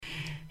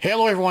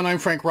Hello everyone, I'm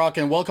Frank Rock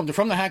and welcome to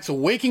From the Hacks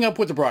Waking Up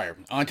with the Briar.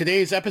 On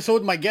today's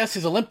episode, my guest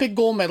is Olympic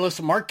gold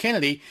medalist Mark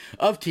Kennedy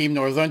of Team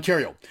Northern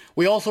Ontario.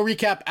 We also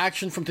recap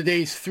action from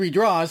today's 3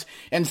 draws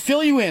and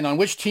fill you in on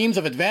which teams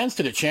have advanced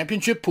to the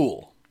championship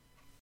pool.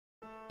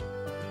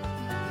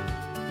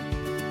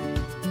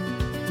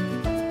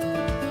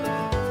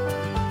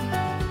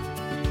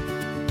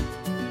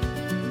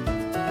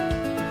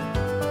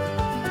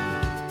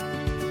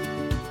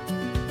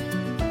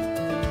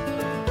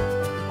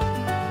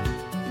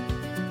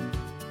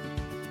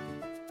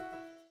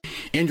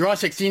 In Draw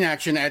 16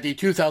 action at the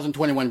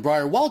 2021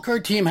 Briar,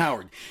 wildcard Team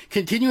Howard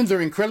continuing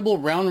their incredible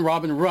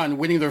round-robin run,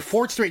 winning their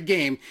 4th straight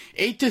game,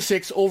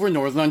 8-6 over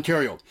Northern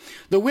Ontario.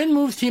 The win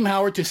moves Team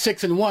Howard to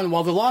 6-1,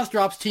 while the loss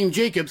drops Team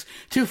Jacobs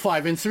to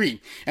 5-3.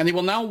 And they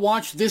will now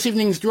watch this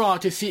evening's draw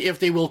to see if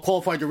they will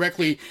qualify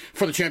directly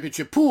for the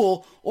championship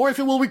pool or if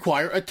it will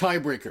require a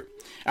tiebreaker.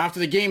 After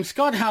the game,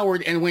 Scott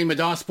Howard and Wayne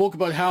Madaw spoke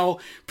about how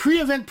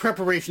pre-event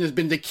preparation has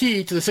been the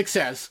key to the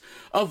success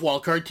of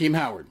wildcard Team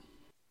Howard.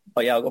 Oh,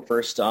 yeah, I'll go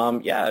first.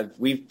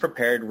 We've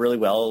prepared really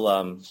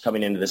well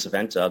coming into this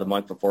event. The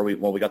month before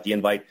when we got the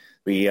invite,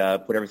 we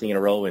put everything in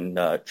a row and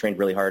trained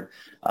really hard.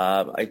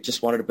 I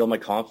just wanted to build my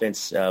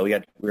confidence. We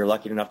were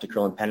lucky enough to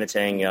curl in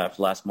Penetang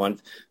for last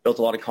month, built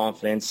a lot of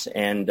confidence,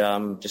 and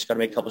just got to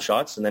make a couple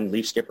shots and then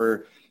leave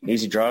skipper an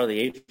easy draw to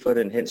the 8-foot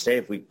and hit and stay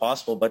if we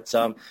possible. But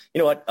you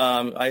know what?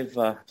 I've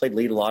played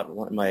lead a lot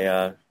in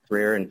my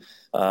career, and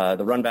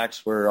the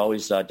runbacks were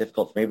always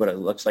difficult for me, but it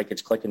looks like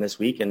it's clicking this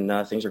week,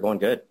 and things are going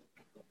good.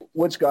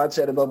 What Scott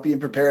said about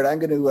being prepared, I'm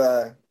going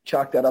to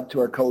chalk that up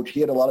to our coach. He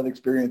had a lot of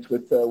experience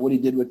with what he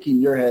did with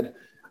Team Muirhead.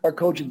 Our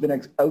coach has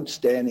been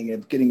outstanding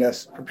at getting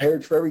us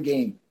prepared for every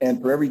game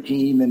and for every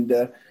team,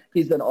 and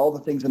he's done all the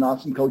things an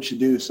awesome coach should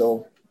do.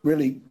 So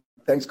really,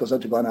 thanks goes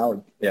out to Glenn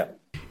Howard. Yeah.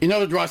 In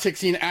other Draw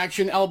 16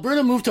 action,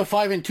 Alberta moved to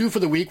 5-2 for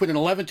the week with an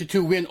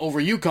 11-2 win over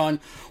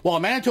Yukon, while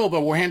Manitoba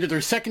were handed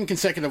their second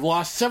consecutive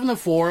loss,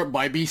 7-4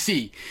 by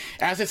BC.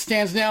 As it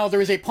stands now,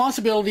 there is a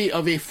possibility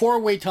of a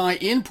 4-way tie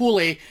in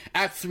Pool A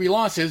at 3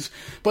 losses,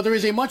 but there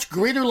is a much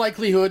greater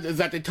likelihood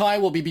that the tie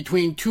will be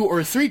between 2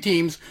 or 3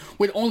 teams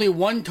with only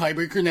 1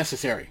 tiebreaker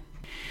necessary.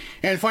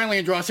 And finally,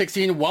 in Draw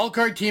 16,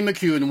 wildcard Team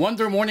McEwen won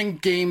their morning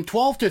game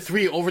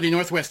 12-3 over the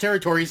Northwest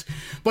Territories,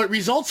 but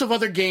results of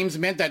other games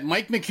meant that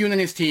Mike McEwen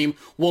and his team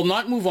will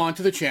not move on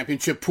to the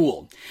championship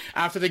pool.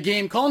 After the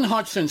game, Colin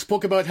Hodgson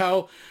spoke about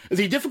how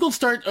the difficult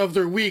start of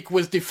their week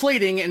was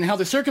deflating and how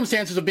the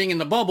circumstances of being in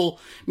the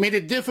bubble made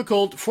it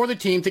difficult for the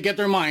team to get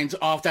their minds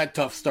off that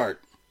tough start.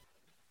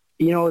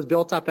 You know, it was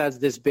built up as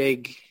this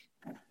big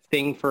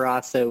thing for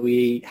us that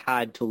we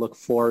had to look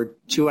forward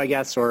to, I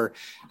guess, or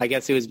I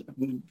guess it was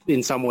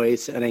in some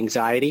ways an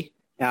anxiety.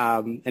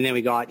 And then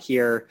we got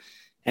here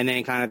and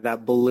then kind of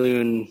that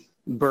balloon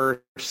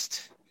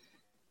burst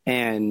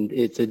and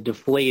it's a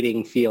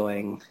deflating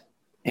feeling.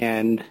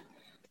 And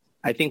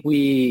I think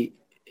we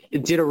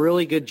did a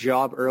really good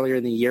job earlier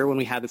in the year when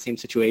we had the same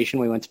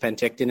situation. We went to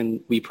Penticton and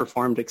we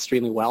performed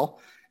extremely well.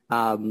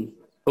 But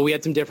we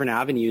had some different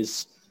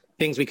avenues,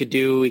 things we could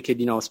do. We could,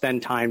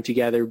 spend time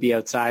together, be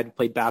outside,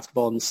 played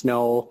basketball in the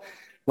snow,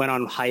 went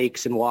on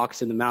hikes and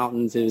walks in the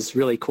mountains. It was a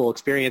really cool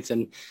experience.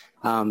 And,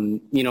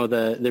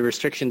 the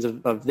restrictions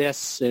of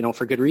this,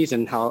 for good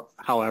reason,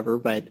 however,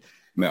 but,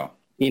 no.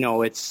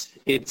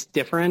 It's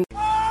different.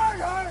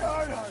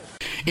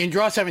 In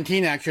Draw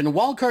 17 action,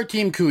 wildcard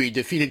Team Cooey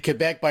defeated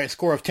Quebec by a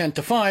score of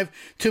 10-5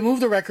 to move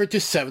the record to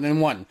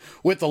 7-1.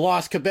 With the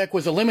loss, Quebec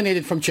was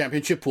eliminated from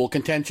championship pool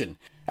contention.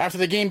 After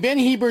the game, Ben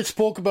Hebert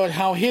spoke about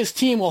how his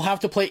team will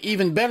have to play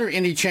even better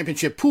in the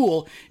championship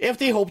pool if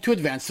they hope to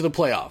advance to the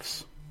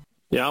playoffs.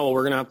 Yeah, well,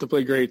 we're going to have to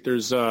play great.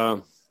 There's,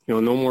 no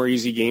more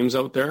easy games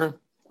out there.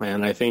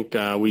 And I think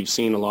we've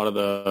seen a lot of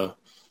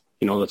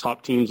the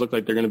top teams look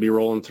like they're going to be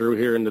rolling through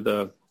here into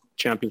the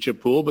championship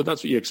pool, but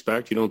that's what you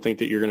expect. You don't think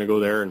that you're going to go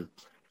there and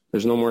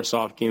there's no more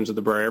soft games at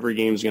the Briar. Every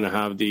game's going to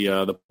have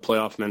the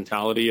playoff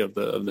mentality of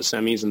the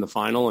semis and the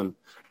final. And,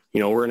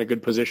 we're in a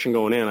good position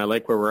going in. I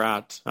like where we're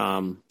at,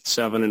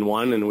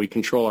 7-1, and we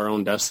control our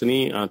own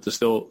destiny to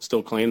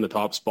still claim the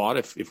top spot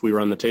if we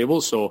run the table.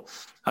 So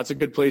that's a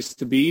good place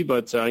to be.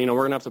 But, we're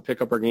going to have to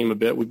pick up our game a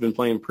bit. We've been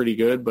playing pretty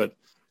good, but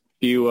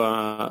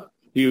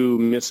few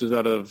misses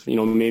out of,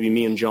 maybe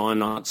me and John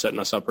not setting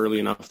us up early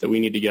enough that we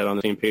need to get on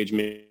the same page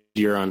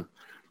mid-year on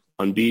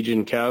Beej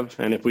and Kev.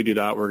 And if we do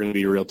that, we're going to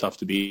be real tough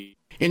to beat.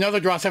 In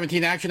other Draw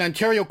 17 action,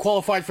 Ontario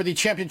qualified for the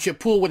championship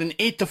pool with an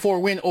 8-4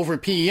 win over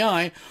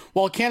PEI,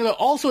 while Canada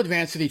also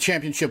advanced to the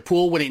championship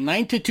pool with a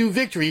 9-2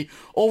 victory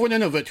over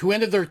Nunavut, who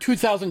ended their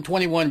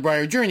 2021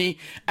 Briar journey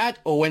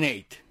at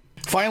 0-8.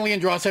 Finally, in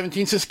Draw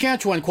 17,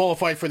 Saskatchewan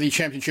qualified for the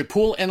championship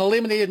pool and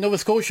eliminated Nova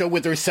Scotia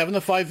with their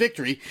 7-5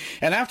 victory.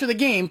 And after the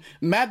game,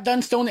 Matt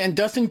Dunstone and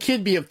Dustin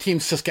Kidby of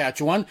Team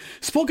Saskatchewan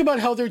spoke about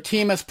how their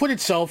team has put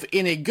itself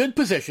in a good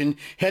position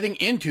heading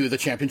into the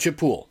championship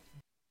pool.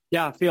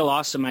 Yeah, I feel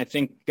awesome. I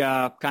think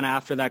kind of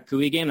after that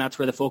Cooey game, that's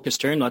where the focus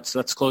turned.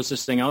 Let's close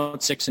this thing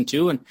out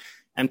 6-2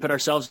 and put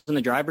ourselves in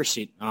the driver's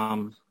seat.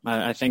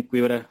 I think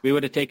we would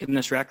have taken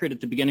this record at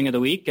the beginning of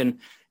the week and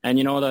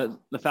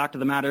the fact of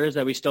the matter is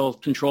that we still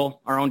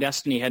control our own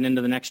destiny heading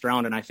into the next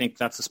round, and I think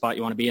that's the spot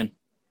you want to be in.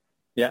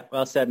 Yeah,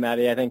 well said,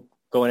 Matty. I think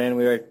going in,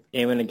 we were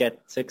aiming to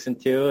get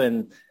 6-2,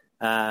 and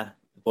the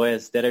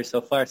boys did it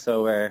so far,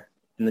 so we're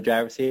in the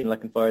driver's seat and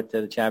looking forward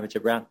to the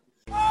championship round.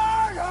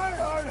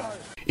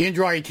 In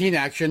Draw 18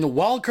 action,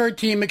 wildcard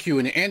Team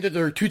MacEwan ended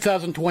their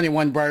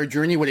 2021 Brier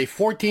journey with a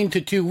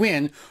 14-2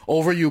 win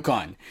over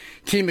Yukon.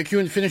 Team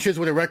MacEwan finishes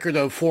with a record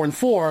of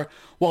 4-4,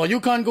 while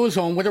Yukon goes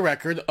home with a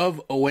record of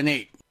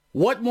 0-8.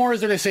 What more is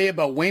there to say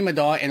about Wayne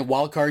Middaugh and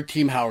wildcard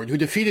Team Howard, who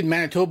defeated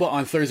Manitoba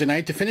on Thursday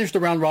night to finish the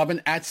round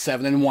robin at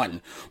 7-1,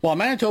 while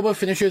Manitoba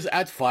finishes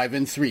at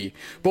 5-3.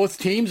 Both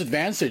teams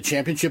advance to the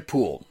championship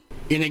pool.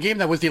 In a game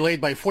that was delayed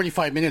by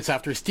 45 minutes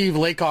after Steve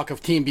Laycock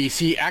of Team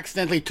BC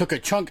accidentally took a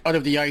chunk out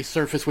of the ice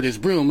surface with his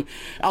broom,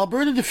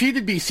 Alberta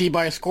defeated BC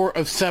by a score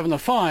of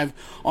 7-5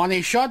 on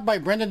a shot by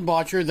Brendan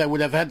Bottcher that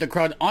would have had the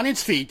crowd on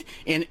its feet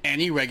in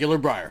any regular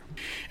Brier.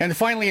 And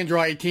finally in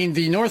Draw 18,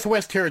 the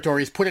Northwest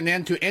Territories put an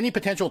end to any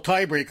potential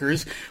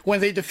tiebreakers when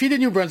they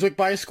defeated New Brunswick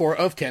by a score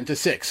of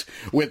 10-6.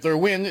 With their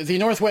win, the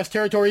Northwest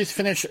Territories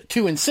finished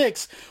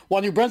 2-6,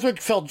 while New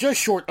Brunswick fell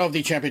just short of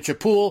the championship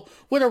pool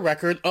with a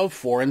record of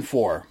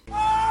 4-4.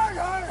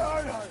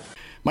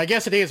 My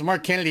guest today is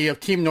Mark Kennedy of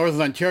Team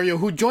Northern Ontario,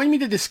 who joined me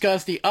to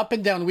discuss the up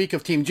and down week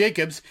of Team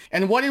Jacobs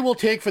and what it will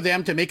take for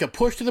them to make a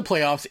push to the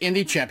playoffs in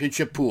the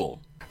championship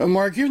pool.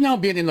 Mark, you've now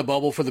been in the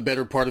bubble for the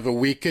better part of a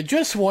week.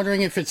 Just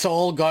wondering if it's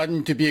all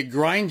gotten to be a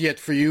grind yet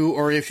for you,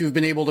 or if you've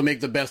been able to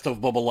make the best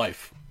of bubble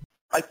life.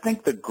 I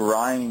think the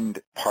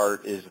grind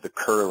part is the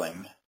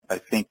curling. I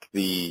think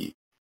the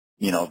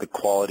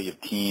quality of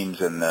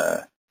teams and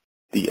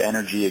the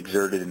energy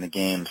exerted in the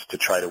games to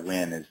try to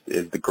win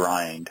is the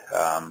grind.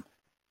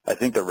 I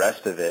think the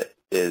rest of it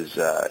is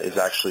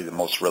actually the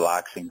most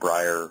relaxing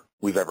Brier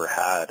we've ever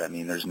had. I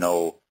mean, there's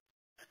no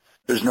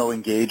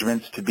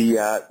engagements to be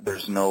at.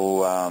 There's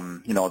no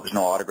there's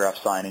no autograph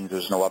signings.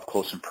 There's no up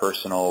close and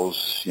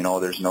personals.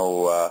 There's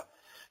no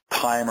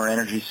time or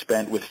energy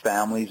spent with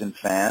families and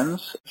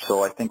fans.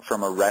 So I think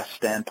from a rest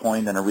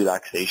standpoint and a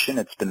relaxation,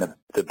 it's been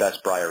the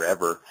best Brier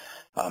ever.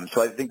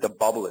 So I think the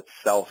bubble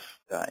itself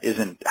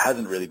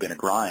hasn't really been a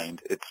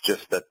grind. It's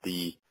just that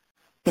the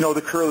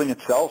curling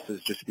itself has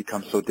just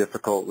become so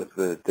difficult with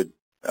the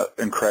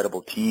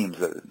incredible teams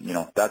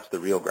that, that's the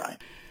real grind.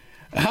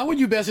 How would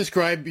you best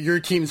describe your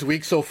team's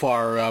week so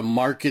far,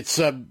 Mark? It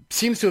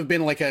seems to have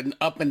been like an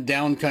up and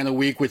down kind of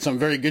week with some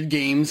very good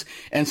games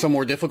and some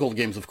more difficult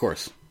games, of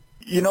course.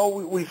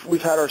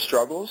 We've had our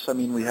struggles. I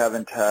mean, we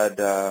haven't had,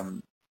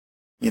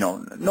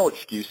 no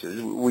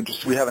excuses.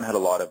 We haven't had a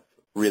lot of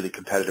really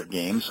competitive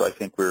games. So I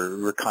think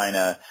we're kind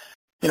of,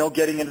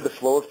 getting into the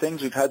flow of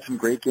things. We've had some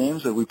great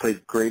games. We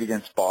played great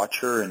against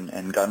Bottcher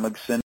and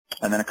Gunlickson,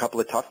 and then a couple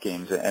of tough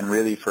games. And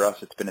really for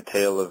us, it's been a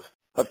tale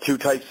of two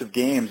types of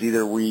games.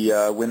 Either we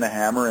win the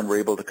hammer and we're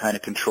able to kind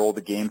of control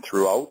the game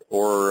throughout,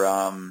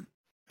 or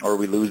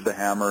we lose the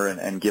hammer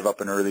and give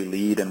up an early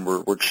lead and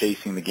we're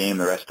chasing the game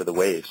the rest of the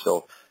way.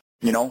 So,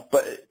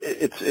 but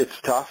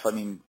it's tough. I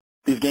mean,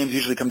 these games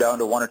usually come down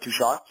to one or two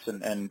shots,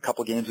 and a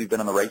couple of games we've been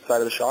on the right side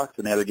of the shots,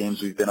 and the other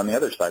games we've been on the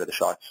other side of the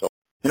shots. So,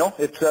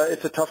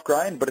 it's a tough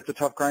grind, but it's a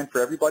tough grind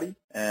for everybody.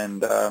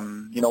 And,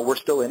 we're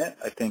still in it.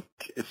 I think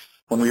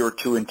when we were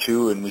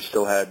 2-2 and we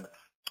still had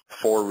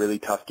 4 really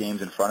tough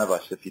games in front of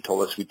us, if you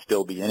told us we'd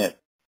still be in it,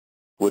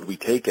 would we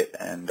take it?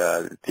 And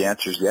the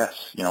answer is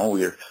yes.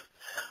 We're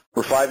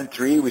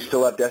 5-3. We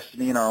still have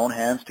destiny in our own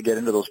hands to get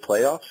into those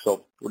playoffs.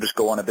 So we'll just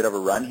go on a bit of a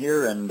run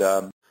here and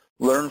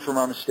learn from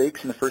our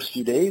mistakes in the first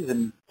few days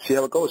and see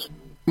how it goes.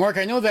 Mark,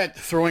 I know that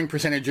throwing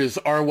percentages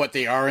are what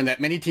they are and that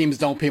many teams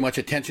don't pay much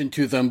attention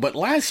to them, but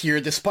last year,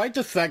 despite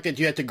the fact that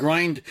you had to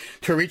grind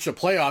to reach the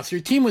playoffs,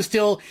 your team was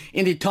still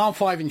in the top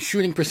 5 in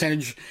shooting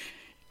percentage.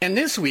 And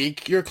this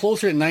week, you're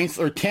closer to 9th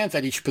or 10th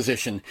at each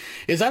position.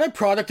 Is that a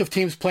product of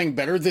teams playing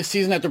better this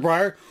season at the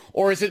Brier,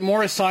 or is it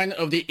more a sign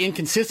of the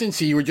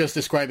inconsistency you were just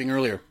describing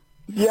earlier?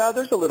 Yeah,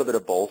 there's a little bit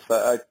of both.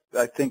 I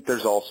think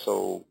there's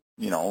also,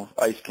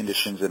 ice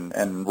conditions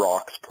and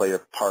rocks play a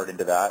part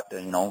into that.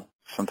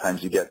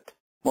 Sometimes you get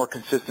more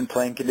consistent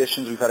playing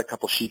conditions. We've had a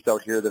couple sheets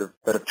out here that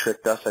have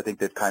tricked us. I think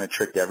they've kind of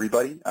tricked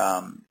everybody.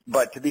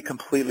 But to be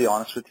completely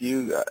honest with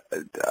you,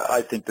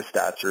 I think the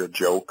stats are a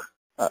joke.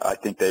 I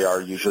think they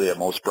are usually at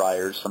most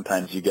Briers.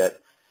 Sometimes you get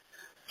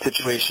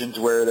situations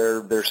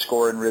where they're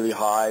scoring really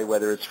high,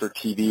 whether it's for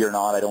TV or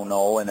not, I don't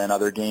know. And then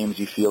other games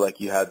you feel like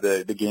you had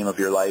the game of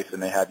your life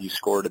and they have you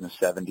scored in the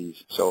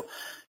 70s. So,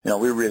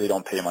 we really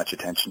don't pay much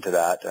attention to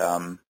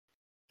that.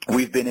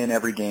 We've been in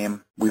every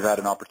game. We've had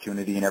an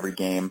opportunity in every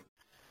game.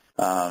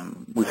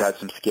 We've had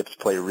some skips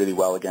play really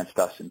well against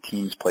us and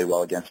teams play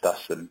well against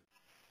us. And,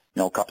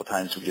 a couple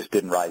times we just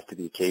didn't rise to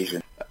the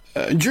occasion.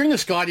 During the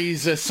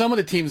Scotties, some of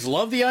the teams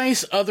love the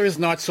ice, others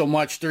not so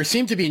much. There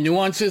seemed to be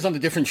nuances on the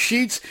different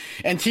sheets,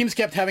 and teams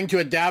kept having to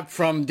adapt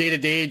from day to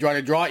day, draw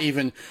to draw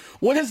even.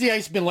 What has the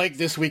ice been like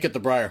this week at the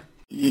Brier?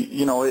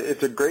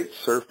 It's a great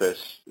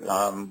surface.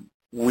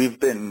 We've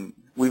been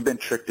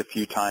tricked a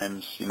few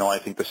times. I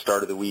think the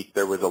start of the week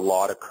there was a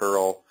lot of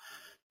curl.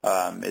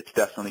 It's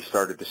definitely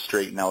started to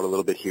straighten out a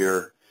little bit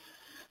here.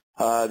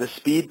 The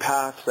speed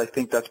paths, I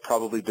think that's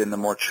probably been the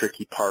more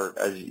tricky part.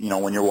 As you know,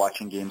 when you're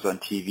watching games on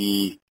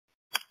TV,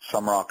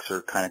 some rocks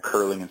are kind of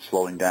curling and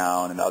slowing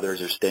down, and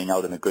others are staying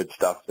out in the good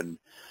stuff and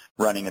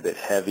running a bit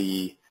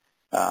heavy.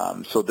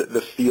 So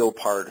the feel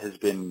part has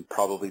been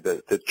probably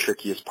the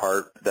trickiest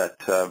part that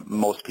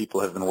most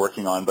people have been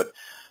working on. But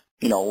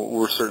you know,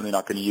 we're certainly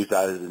not going to use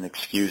that as an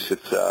excuse.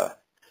 It's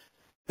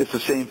the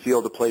same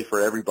field to play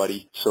for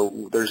everybody,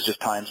 so there's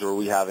just times where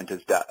we haven't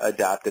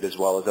adapted as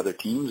well as other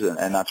teams,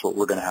 and that's what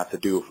we're going to have to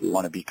do if we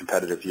want to be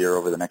competitive here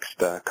over the next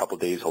couple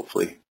days,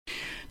 hopefully.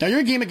 Now,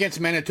 your game against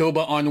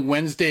Manitoba on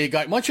Wednesday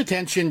got much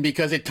attention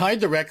because it tied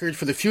the record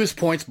for the fewest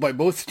points by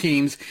both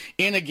teams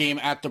in a game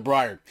at the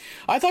Brier.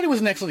 I thought it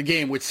was an excellent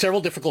game with several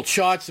difficult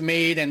shots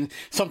made and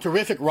some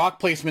terrific rock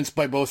placements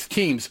by both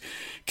teams.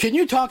 Can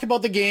you talk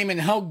about the game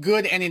and how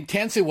good and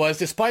intense it was,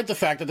 despite the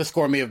fact that the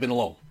score may have been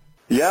low?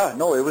 Yeah,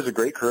 no, it was a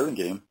great curling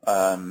game.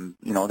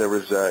 You know,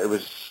 it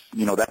was,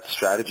 you know, that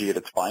strategy at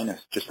its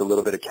finest, just a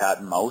little bit of cat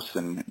and mouse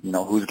and, you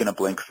know, who's going to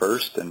blink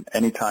first. And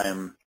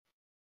anytime,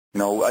 you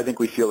know, I think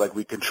we feel like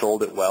we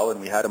controlled it well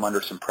and we had them under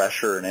some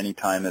pressure, and any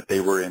time that they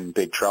were in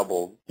big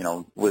trouble, you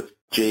know, with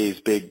Jay's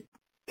big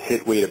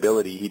hit weight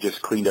ability, he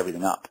just cleaned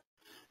everything up.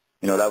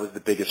 You know, that was the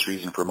biggest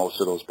reason for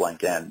most of those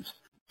blank ends.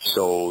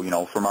 So, you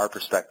know, from our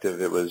perspective,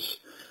 it was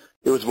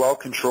well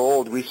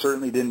controlled. We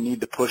certainly didn't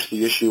need to push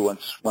the issue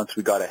once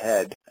we got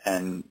ahead,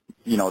 and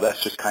you know,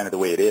 that's just kind of the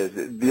way it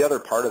is. The other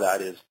part of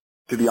that is,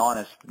 to be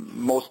honest,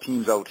 most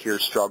teams out here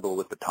struggle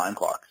with the time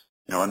clocks,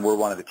 you know, and we're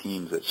one of the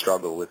teams that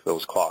struggle with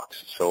those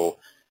clocks. So,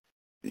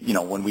 you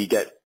know, when we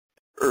get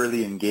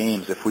early in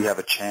games, if we have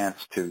a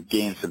chance to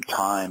gain some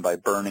time by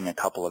burning a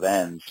couple of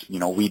ends, you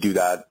know, we do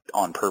that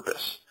on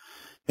purpose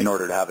in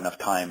order to have enough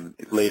time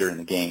later in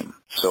the game.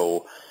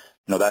 So,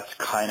 you know, that's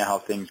kind of how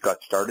things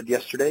got started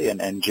yesterday,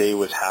 and Jay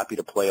was happy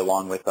to play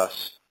along with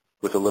us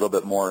with a little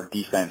bit more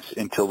defense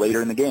until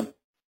later in the game.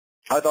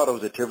 I thought it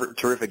was a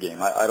terrific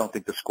game. I don't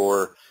think the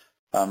score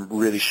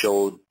really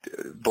showed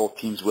both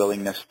teams'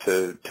 willingness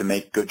to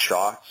make good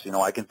shots. You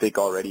know, I can think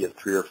already of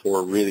 3 or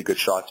 4 really good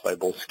shots by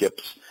both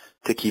skips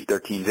to keep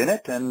their teams in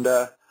it, and,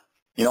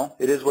 you know,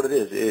 it is what it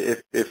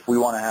is. If we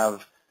want to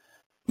have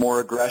more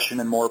aggression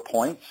and more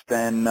points,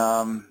 then,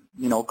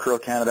 you know, Curl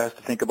Canada has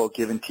to think about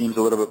giving teams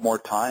a little bit more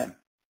time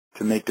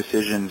to make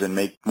decisions and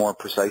make more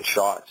precise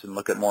shots and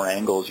look at more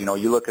angles. You know,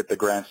 you look at the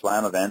Grand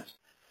Slam events,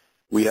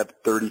 we have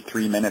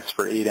 33 minutes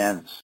for 8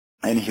 ends,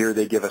 and here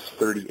they give us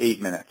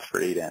 38 minutes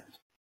for 8 ends.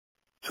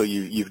 So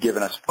you've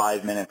given us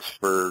 5 minutes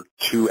for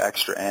 2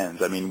 extra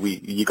ends. I mean,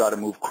 you got to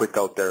move quick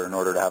out there in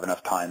order to have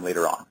enough time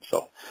later on.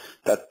 So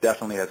that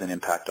definitely has an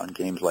impact on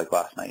games like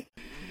last night.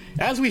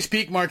 As we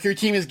speak, Mark, your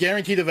team is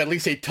guaranteed of at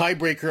least a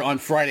tiebreaker on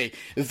Friday.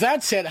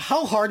 That said,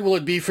 how hard will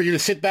it be for you to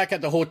sit back at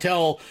the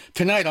hotel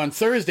tonight on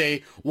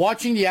Thursday,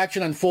 watching the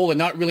action unfold and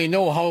not really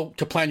know how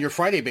to plan your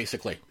Friday,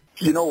 basically?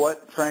 You know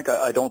what, Frank?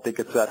 I don't think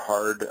it's that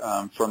hard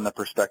from the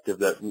perspective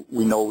that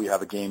we know we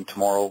have a game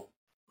tomorrow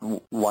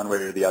one way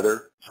or the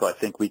other. So I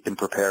think we can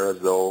prepare as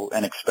though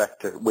and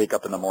expect to wake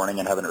up in the morning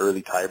and have an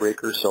early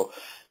tiebreaker. So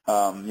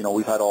you know,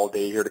 we've had all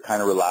day here to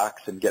kind of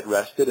relax and get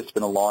rested. It's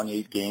been a long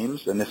 8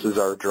 games, and this is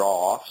our draw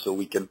off, so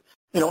we can,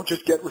 you know,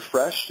 just get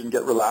refreshed and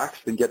get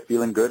relaxed and get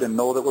feeling good and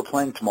know that we're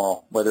playing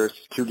tomorrow. Whether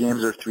it's 2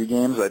 games or 3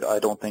 games, I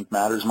don't think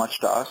matters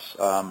much to us.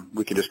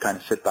 We can just kind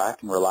of sit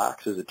back and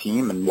relax as a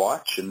team and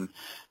watch. And,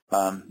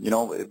 you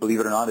know, believe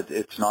it or not,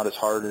 it's not as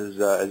hard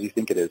as you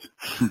think it is.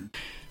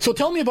 So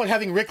tell me about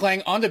having Rick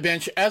Lang on the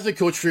bench as the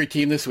coach for your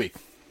team this week.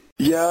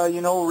 Yeah, you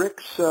know,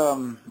 Rick's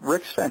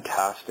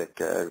fantastic.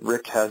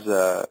 Rick has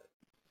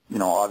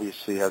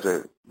obviously has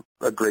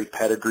a great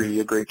pedigree,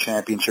 a great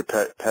championship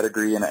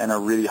pedigree, and a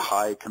really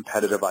high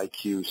competitive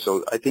IQ.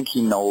 So I think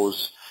he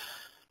knows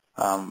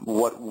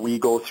what we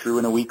go through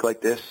in a week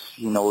like this.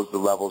 He knows the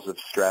levels of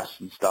stress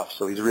and stuff.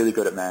 So he's really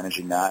good at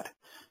managing that.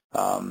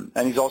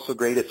 And he's also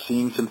great at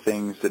seeing some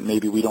things that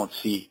maybe we don't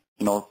see,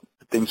 you know,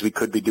 things we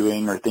could be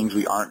doing or things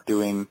we aren't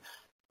doing.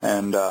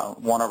 And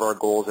one of our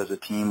goals as a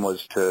team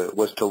was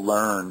to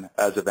learn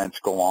as events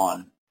go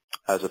on,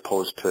 as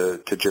opposed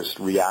to just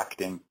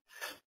reacting.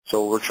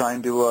 So we're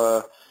trying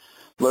to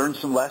learn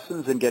some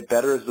lessons and get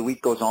better as the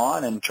week goes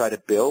on, and try to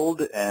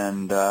build.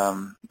 And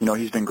you know,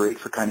 he's been great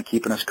for kind of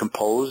keeping us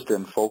composed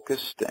and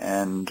focused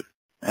and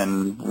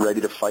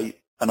ready to fight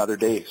another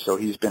day. So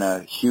he's been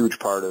a huge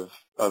part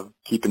of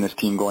keeping this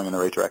team going in the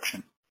right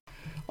direction.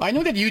 I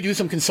know that you do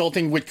some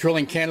consulting with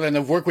Curling Canada and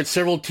have worked with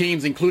several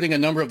teams, including a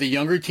number of the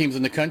younger teams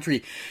in the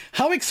country.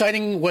 How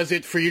exciting was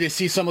it for you to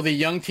see some of the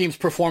young teams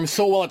perform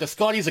so well at the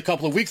Scotties a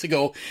couple of weeks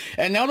ago,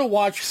 and now to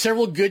watch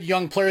several good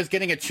young players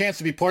getting a chance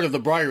to be part of the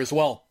Brier as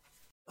well?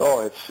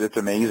 Oh, it's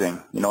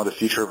amazing. You know, the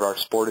future of our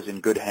sport is in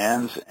good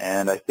hands,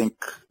 and I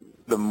think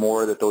the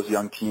more that those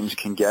young teams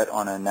can get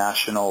on a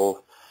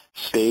national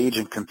stage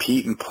and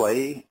compete and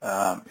play,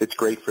 it's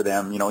great for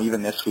them. You know,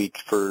 even this week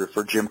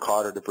for Jim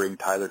Cotter to bring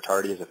Tyler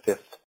Tardy as a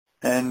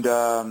And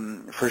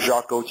for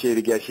Jacques Gauthier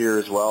to get here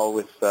as well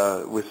with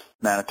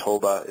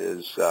Manitoba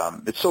is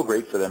it's so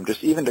great for them.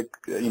 Just even to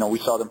we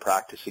saw them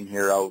practicing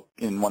here out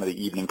in one of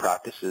the evening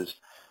practices,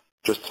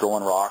 just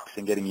throwing rocks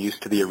and getting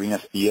used to the arena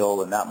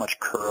feel and that much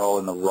curl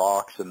and the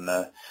rocks and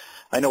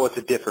I know it's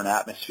a different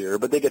atmosphere,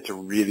 but they get to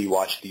really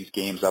watch these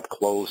games up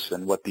close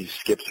and what these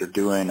skips are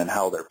doing and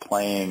how they're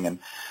playing. And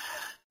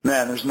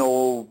man, there's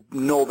no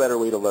better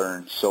way to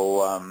learn.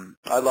 So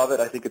I love it.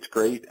 I think it's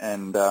great.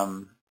 And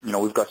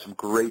we've got some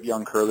great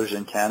young curlers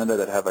in Canada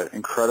that have an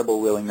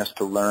incredible willingness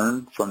to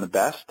learn from the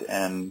best,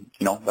 and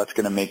that's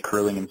going to make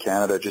curling in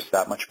Canada just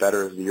that much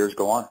better as the years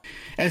go on.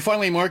 And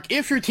finally, Mark,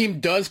 if your team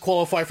does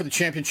qualify for the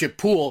championship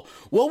pool,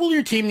 what will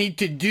your team need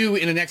to do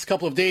in the next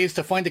couple of days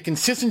to find the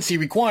consistency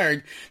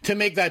required to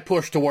make that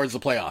push towards the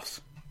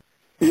playoffs?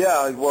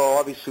 Yeah, well,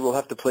 obviously we'll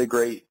have to play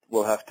great.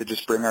 We'll have to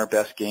just bring our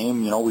best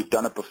game. We've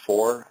done it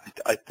before.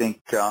 I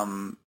think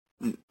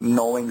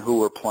knowing who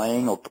we're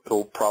playing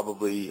will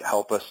probably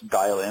help us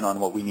dial in on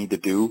what we need to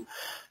do,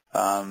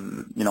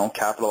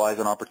 capitalize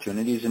on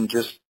opportunities and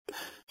just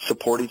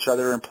support each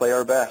other and play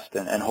our best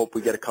and hope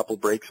we get a couple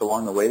breaks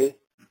along the way.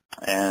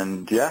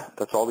 And, yeah,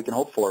 that's all we can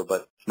hope for.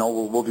 But,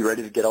 we'll be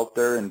ready to get out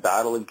there and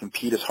battle and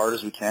compete as hard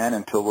as we can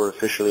until we're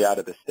officially out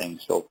of this thing.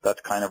 So that's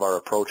kind of our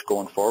approach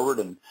going forward.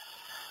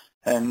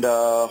 And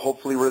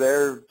hopefully we're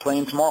there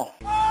playing tomorrow.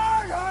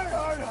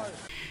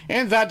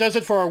 And that does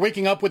it for our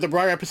Waking Up with the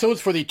Briar episodes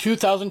for the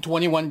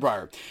 2021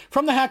 Briar.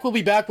 From the Hack, we'll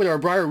be back with our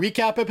Briar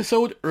recap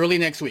episode early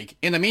next week.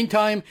 In the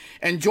meantime,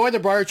 enjoy the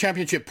Briar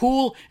Championship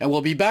pool, and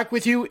we'll be back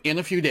with you in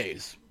a few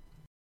days.